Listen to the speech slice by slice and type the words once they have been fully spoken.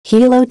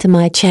Hello to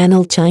my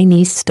channel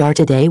Chinese Star.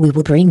 Today we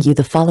will bring you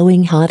the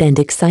following hot and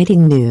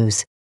exciting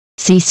news.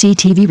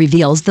 CCTV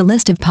reveals the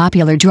list of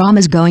popular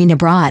dramas going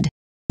abroad.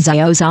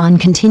 Xiao Zhan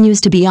continues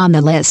to be on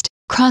the list,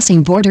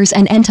 crossing borders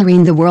and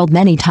entering the world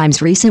many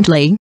times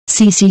recently.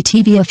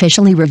 CCTV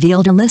officially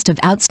revealed a list of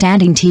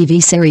outstanding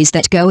TV series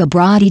that go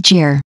abroad each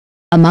year.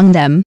 Among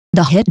them,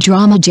 the hit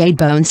drama Jade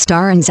Bones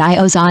starring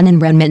Xiao Zhan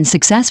and Renmin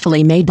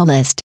successfully made the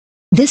list.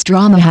 This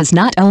drama has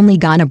not only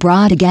gone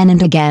abroad again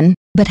and again,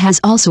 but has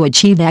also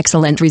achieved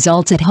excellent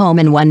results at home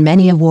and won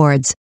many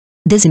awards.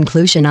 This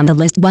inclusion on the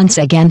list once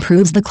again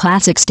proves the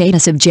classic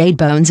status of Jade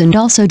Bones and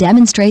also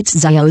demonstrates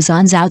Xiao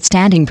Zhan's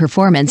outstanding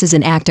performance as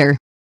an actor.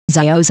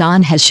 Xiao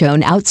Zhan has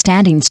shown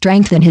outstanding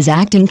strength in his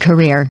acting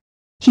career.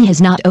 He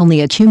has not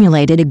only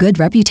accumulated a good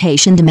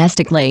reputation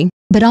domestically,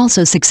 but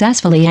also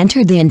successfully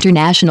entered the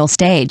international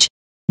stage.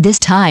 This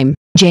time,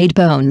 Jade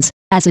Bones,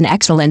 as an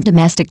excellent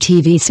domestic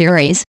TV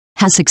series,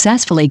 has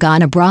successfully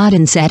gone abroad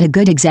and set a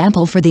good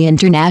example for the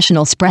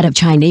international spread of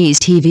Chinese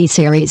TV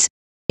series.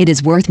 It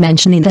is worth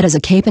mentioning that as a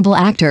capable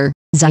actor,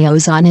 Xiao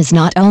Zhan is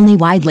not only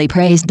widely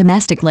praised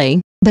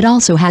domestically, but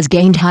also has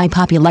gained high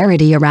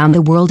popularity around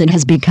the world and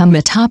has become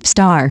a top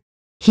star.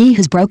 He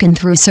has broken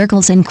through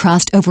circles and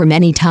crossed over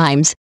many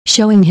times,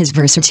 showing his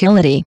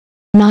versatility.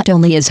 Not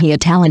only is he a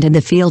talent in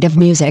the field of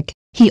music,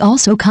 he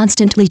also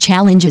constantly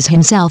challenges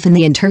himself in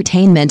the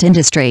entertainment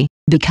industry,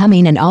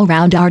 becoming an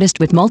all-round artist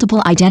with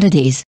multiple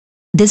identities.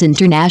 This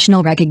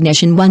international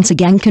recognition once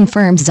again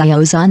confirms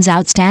Xiao Zhan's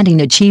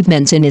outstanding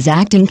achievements in his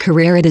acting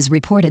career. It is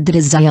reported that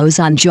as Xiao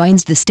Zhan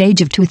joins the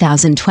stage of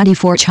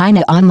 2024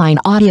 China Online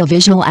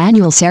Audiovisual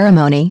Annual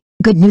Ceremony,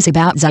 good news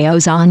about Xiao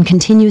Zhan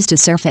continues to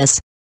surface.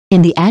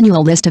 In the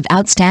annual list of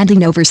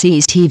outstanding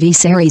overseas TV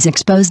series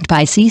exposed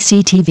by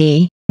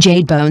CCTV,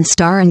 Jade Bones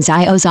starring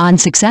Xiao Zhan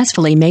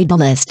successfully made the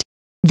list.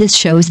 This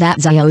shows that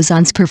Xiao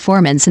Zhan's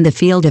performance in the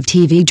field of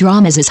TV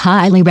dramas is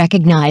highly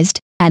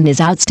recognized, and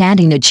his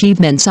outstanding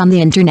achievements on the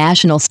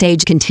international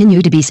stage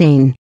continue to be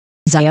seen.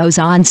 Xiao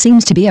Zhan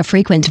seems to be a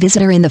frequent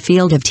visitor in the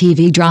field of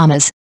TV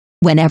dramas.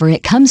 Whenever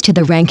it comes to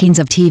the rankings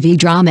of TV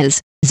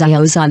dramas,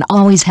 Xiao Zhan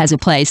always has a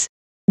place.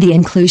 The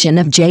inclusion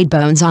of Jade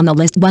Bones on the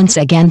list once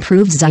again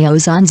proves Xiao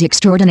Zhan's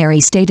extraordinary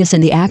status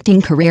in the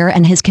acting career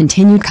and his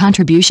continued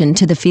contribution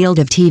to the field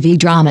of TV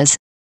dramas.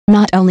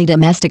 Not only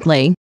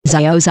domestically,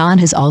 Xiao Zhan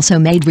has also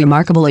made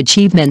remarkable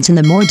achievements in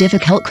the more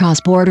difficult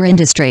cross-border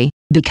industry,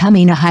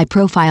 becoming a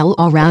high-profile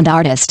all-round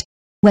artist.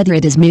 Whether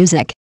it is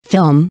music,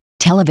 film,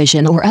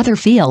 television or other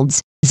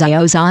fields,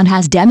 Xiao Zhan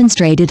has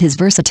demonstrated his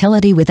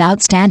versatility with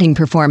outstanding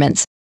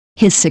performance.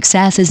 His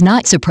success is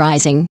not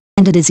surprising,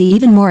 and it is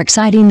even more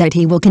exciting that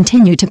he will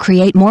continue to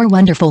create more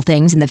wonderful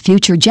things in the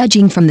future.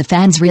 Judging from the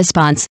fans'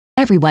 response,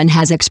 everyone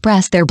has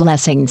expressed their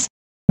blessings.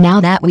 Now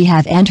that we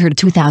have entered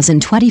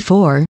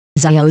 2024,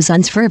 Xiao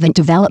Zhan's fervent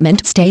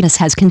development status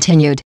has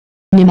continued.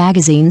 New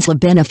magazines have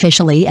been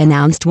officially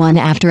announced one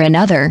after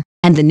another,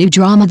 and the new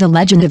drama The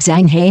Legend of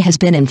Zhang He has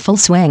been in full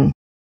swing.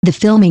 The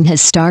filming has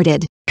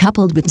started,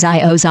 coupled with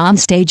Xiao Zhan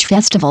stage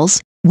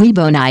festivals,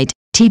 Weibo Night,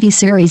 TV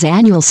series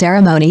annual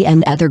ceremony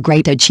and other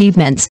great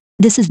achievements.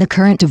 This is the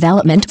current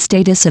development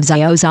status of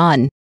Xiao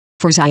Zhan.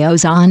 For Xiao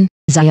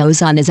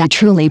Zhan is a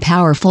truly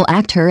powerful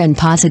actor and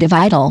positive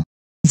idol.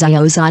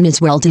 Xiao Zhan is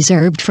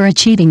well-deserved for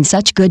achieving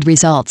such good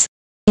results.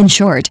 In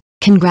short,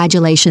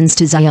 congratulations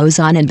to Xiao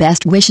Zhan and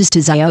best wishes to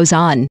Xiao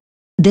Zhan.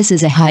 This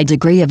is a high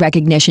degree of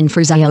recognition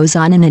for Xiao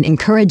Zhan and an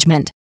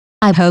encouragement.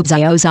 I hope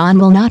Xiao Zhan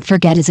will not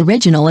forget his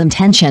original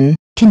intention,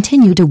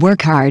 continue to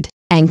work hard,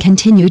 and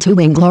continue to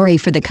win glory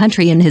for the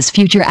country in his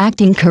future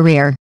acting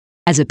career.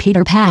 As a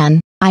Peter Pan,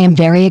 I am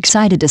very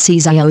excited to see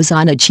Xiao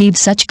Zhan achieve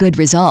such good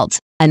results,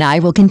 and I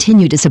will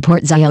continue to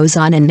support Xiao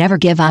Zhan and never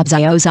give up.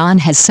 Xiao Zhan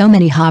has so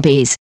many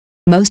hobbies.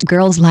 Most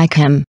girls like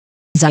him.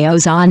 Xiao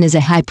Zhan is a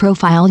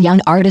high-profile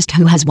young artist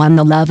who has won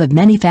the love of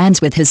many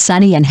fans with his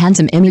sunny and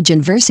handsome image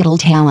and versatile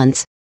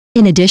talents.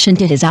 In addition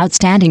to his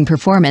outstanding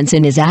performance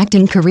in his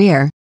acting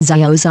career,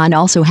 Xiao Zhan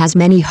also has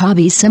many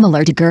hobbies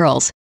similar to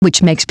girls,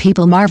 which makes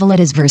people marvel at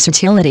his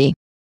versatility.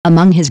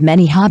 Among his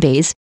many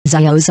hobbies,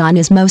 Xiao Zhan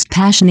is most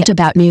passionate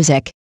about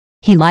music.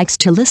 He likes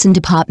to listen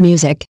to pop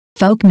music,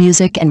 folk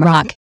music and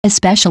rock,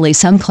 especially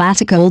some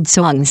classic old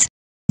songs.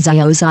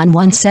 Xiao Zhan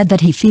once said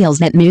that he feels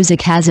that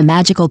music has a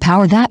magical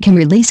power that can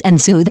release and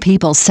soothe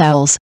people's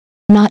souls.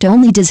 Not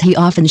only does he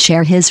often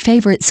share his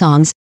favorite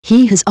songs,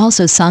 he has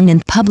also sung in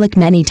public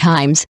many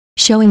times,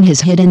 showing his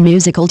hidden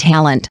musical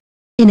talent.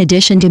 In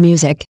addition to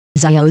music,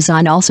 Xiao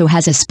Zhan also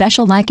has a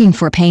special liking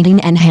for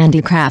painting and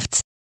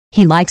handicrafts.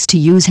 He likes to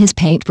use his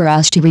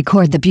paintbrush to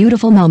record the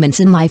beautiful moments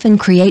in life and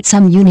create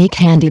some unique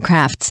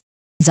handicrafts.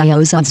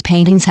 Xiao Zhan's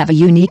paintings have a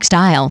unique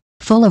style,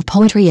 full of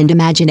poetry and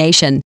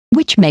imagination,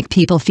 which make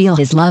people feel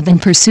his love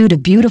and pursuit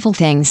of beautiful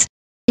things.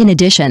 In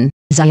addition,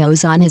 Xiao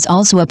Zhan is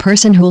also a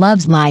person who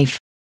loves life.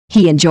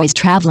 He enjoys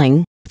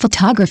traveling,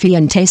 photography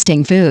and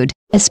tasting food,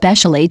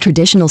 especially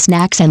traditional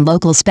snacks and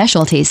local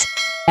specialties.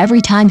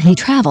 Every time he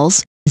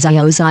travels,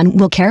 Xiao Zhan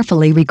will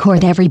carefully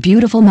record every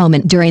beautiful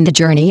moment during the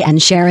journey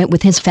and share it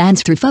with his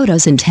fans through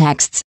photos and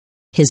texts.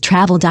 His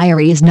travel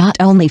diary is not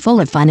only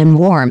full of fun and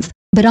warmth,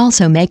 but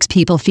also makes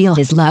people feel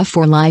his love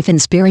for life and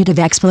spirit of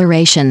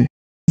exploration.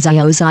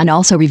 Xiao Zhan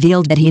also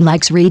revealed that he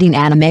likes reading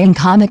anime and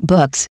comic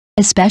books,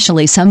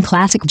 especially some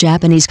classic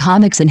Japanese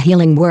comics and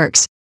healing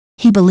works.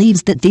 He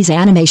believes that these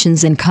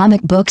animations and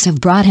comic books have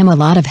brought him a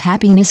lot of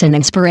happiness and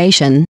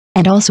inspiration,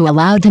 and also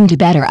allowed him to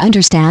better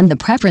understand the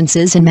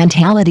preferences and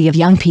mentality of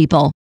young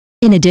people.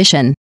 In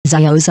addition,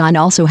 Xiao Zhan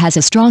also has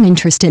a strong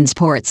interest in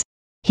sports.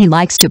 He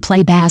likes to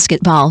play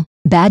basketball,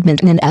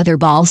 badminton and other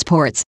ball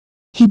sports.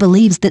 He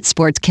believes that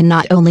sports can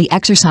not only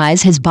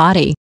exercise his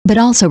body, but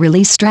also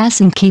release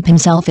stress and keep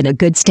himself in a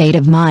good state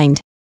of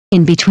mind.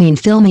 In between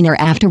filming or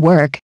after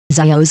work,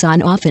 Xiao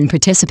Zhan often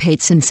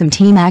participates in some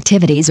team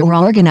activities or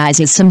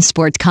organizes some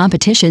sports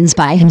competitions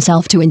by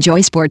himself to enjoy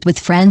sport with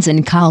friends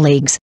and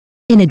colleagues.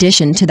 In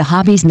addition to the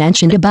hobbies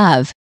mentioned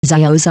above,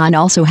 Xiao Zhan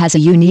also has a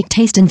unique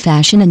taste in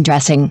fashion and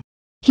dressing.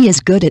 He is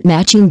good at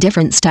matching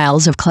different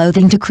styles of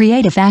clothing to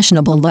create a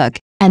fashionable look,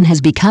 and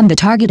has become the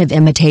target of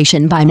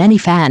imitation by many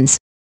fans.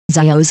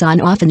 Xiao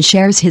Zhan often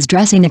shares his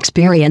dressing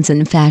experience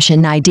and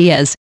fashion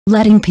ideas,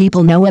 letting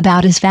people know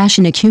about his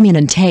fashion acumen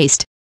and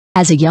taste.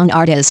 As a young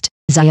artist,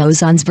 Xiao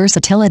Zhan's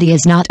versatility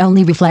is not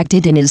only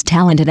reflected in his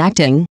talent in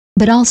acting,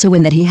 but also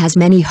in that he has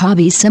many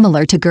hobbies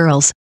similar to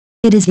girls.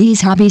 It is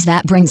these hobbies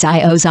that bring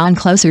Xiao Zhan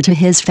closer to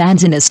his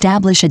fans and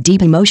establish a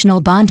deep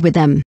emotional bond with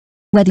them.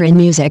 Whether in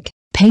music,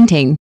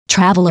 painting,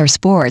 travel or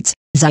sports,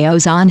 Xiao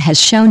Zhan has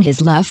shown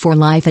his love for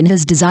life and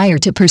his desire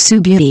to pursue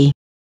beauty.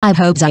 I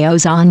hope Xiao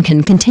Zhan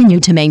can continue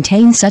to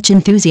maintain such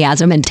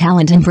enthusiasm and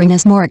talent and bring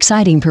us more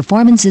exciting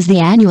performances. The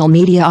annual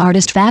Media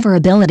Artist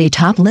Favorability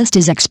Top List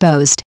is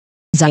exposed.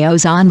 Xiao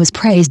Zhan was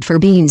praised for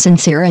being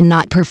sincere and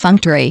not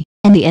perfunctory,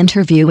 and the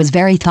interview was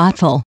very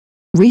thoughtful.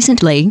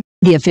 Recently,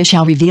 the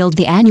official revealed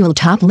the annual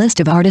top list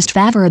of artist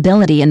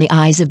favorability in the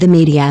eyes of the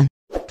media.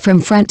 From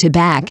front to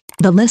back,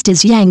 the list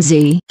is Yang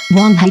Zi,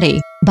 Wang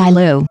Hidi, Bai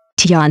Lu,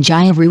 Tian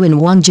Jiaru and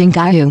Wang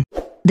Jinggayu.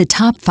 The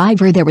top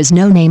 5 were there was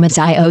no name of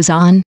Xiao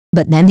Zhan,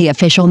 but then the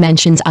official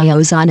mentions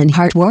Xiao Zhan and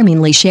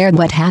heartwarmingly shared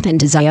what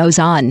happened to Xiao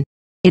Zhan.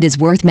 It is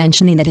worth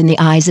mentioning that in the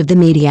eyes of the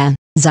media,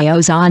 Xiao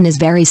Zhan is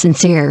very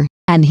sincere,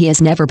 and he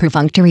is never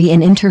perfunctory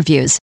in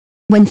interviews.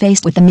 When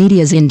faced with the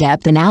media's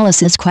in-depth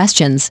analysis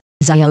questions,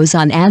 Xiao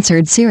Zhan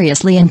answered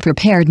seriously and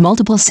prepared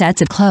multiple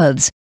sets of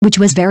clothes, which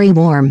was very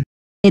warm.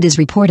 It is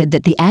reported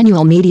that the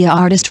annual Media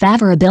Artist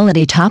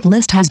Favorability Top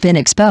List has been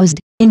exposed,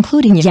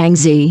 including Yang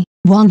Zi,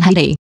 Wang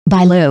Hidi,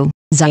 Bai Lu,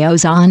 Xiao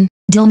Zhan,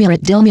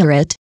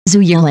 Dilmurit,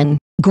 Zhu Yilin,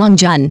 Guang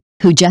Jun,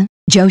 Hu Jia,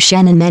 Zhou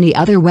Shen and many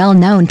other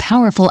well-known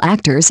powerful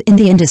actors in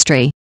the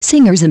industry,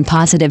 singers and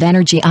positive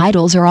energy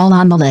idols are all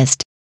on the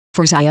list.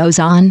 For Xiao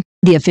Zhan,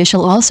 the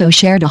official also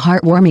shared a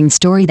heartwarming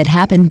story that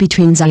happened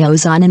between Xiao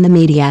Zhan and the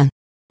media.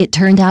 It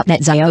turned out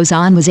that Xiao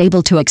Zhan was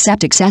able to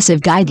accept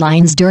excessive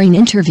guidelines during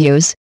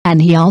interviews,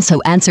 and he also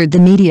answered the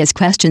media's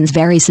questions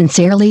very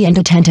sincerely and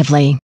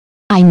attentively.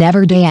 I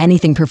never did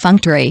anything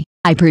perfunctory,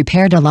 I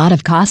prepared a lot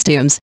of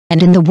costumes,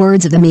 and in the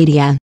words of the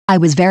media, I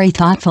was very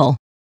thoughtful.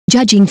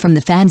 Judging from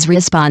the fans'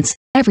 response,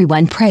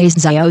 everyone praised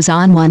Xiao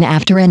Zhan one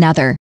after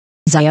another.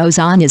 Xiao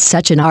Zhan is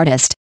such an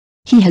artist.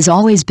 He has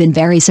always been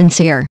very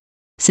sincere.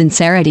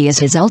 Sincerity is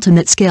his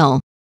ultimate skill.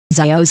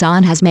 Xiao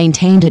Zhan has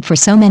maintained it for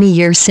so many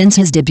years since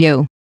his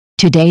debut.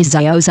 Today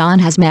Xiao Zhan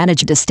has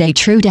managed to stay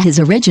true to his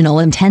original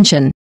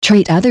intention,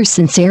 treat others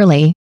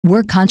sincerely,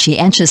 work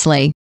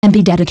conscientiously, and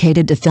be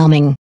dedicated to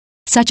filming.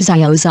 Such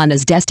Xiao Zhan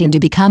is destined to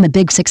become a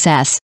big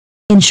success.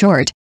 In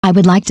short, I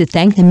would like to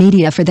thank the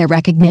media for their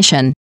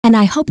recognition, and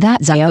I hope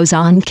that Xiao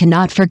Zhan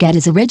cannot forget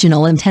his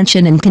original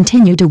intention and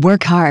continue to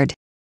work hard.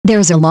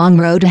 There's a long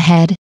road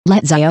ahead,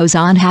 let Xiao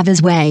Zhan have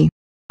his way.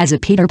 As a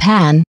Peter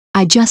Pan,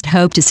 I just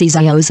hope to see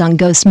Xiao Zhan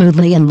go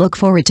smoothly and look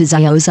forward to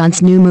Xiao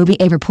Zhan's new movie.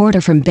 A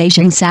reporter from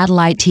Beijing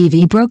Satellite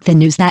TV broke the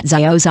news that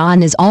Xiao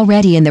Zhan is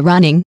already in the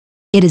running.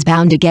 It is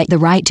bound to get the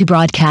right to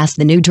broadcast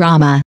the new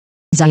drama.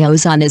 Xiao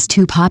Zhan is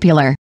too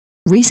popular.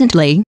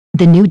 Recently,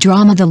 the new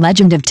drama The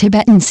Legend of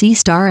Tibetan Sea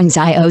starring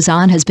Xiao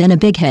Zhan has been a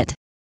big hit.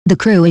 The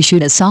crew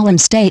issued a solemn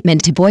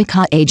statement to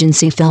boycott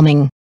agency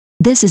filming.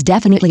 This is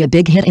definitely a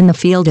big hit in the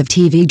field of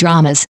TV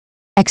dramas!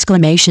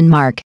 Exclamation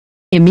mark.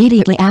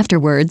 Immediately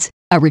afterwards,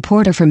 a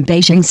reporter from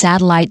Beijing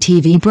Satellite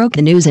TV broke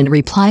the news and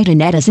replied to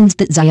netizens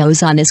that Xiao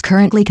Zhan is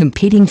currently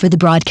competing for the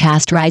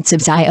broadcast rights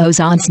of Xiao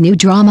Zhan's new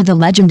drama The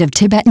Legend of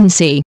Tibetan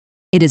Sea.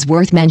 It is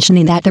worth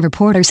mentioning that the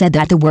reporter said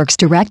that the works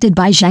directed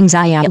by Zhang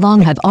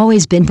Xiaolong have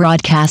always been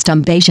broadcast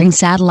on Beijing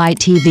Satellite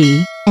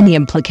TV, and the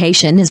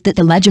implication is that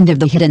The Legend of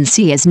the Hidden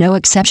Sea is no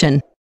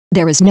exception.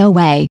 There is no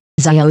way,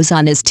 Xiao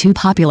Zhan is too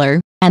popular,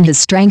 and his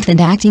strength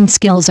and acting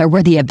skills are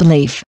worthy of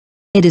belief.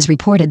 It is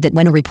reported that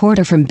when a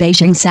reporter from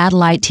Beijing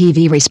Satellite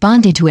TV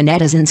responded to a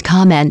netizen's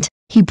comment,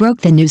 he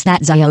broke the news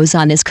that Xiao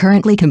Zhan is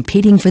currently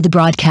competing for the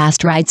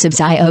broadcast rights of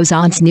Xiao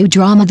Zhan's new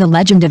drama The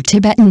Legend of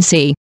Tibetan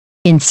Sea.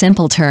 In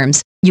simple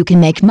terms, you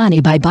can make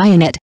money by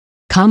buying it.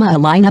 A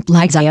lineup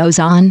like Xiao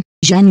Zhan,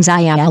 Zhang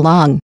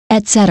Xiaolong,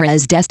 etc.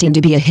 is destined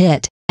to be a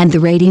hit, and the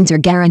ratings are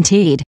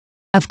guaranteed.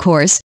 Of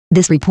course,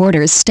 this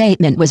reporter's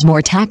statement was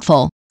more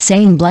tactful,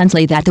 saying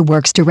bluntly that the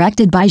works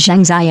directed by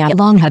Zhang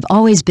Xiaolong have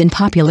always been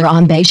popular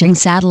on Beijing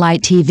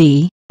satellite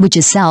TV, which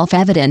is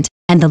self-evident,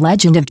 and the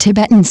legend of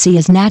Tibetan Sea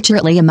is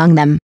naturally among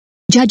them.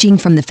 Judging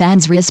from the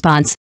fans'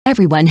 response,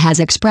 everyone has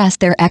expressed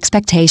their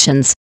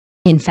expectations.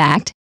 In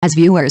fact, as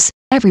viewers,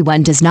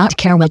 everyone does not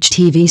care which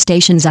TV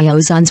station Xiao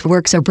Zhan's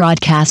works are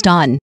broadcast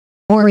on.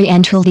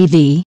 Oriental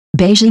TV,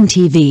 Beijing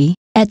TV,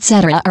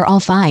 etc. are all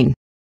fine.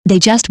 They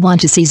just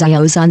want to see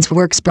Xiao Zhan's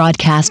works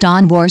broadcast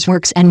on Wars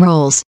Works and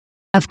Rolls.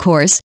 Of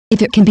course,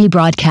 if it can be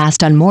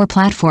broadcast on more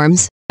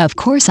platforms, of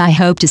course I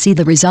hope to see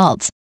the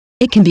results.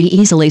 It can be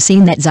easily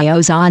seen that Xiao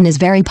Zhan is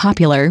very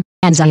popular,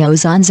 and Xiao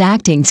Zhan's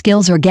acting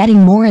skills are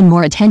getting more and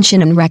more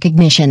attention and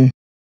recognition.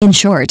 In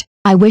short,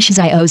 I wish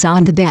Xiao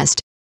Zhan the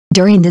best.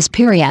 During this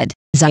period,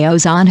 Xiao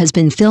Zhan has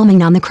been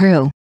filming on the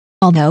crew.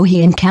 Although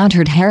he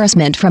encountered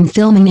harassment from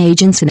filming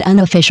agents and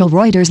unofficial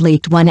Reuters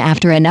leaked one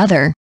after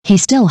another, he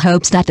still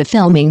hopes that the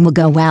filming will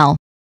go well.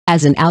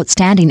 As an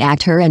outstanding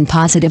actor and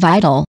positive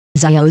idol,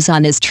 Xiao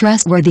Zhan is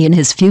trustworthy and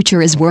his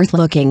future is worth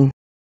looking.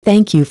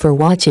 Thank you for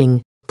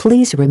watching.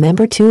 Please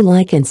remember to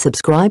like and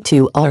subscribe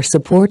to our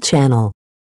support channel.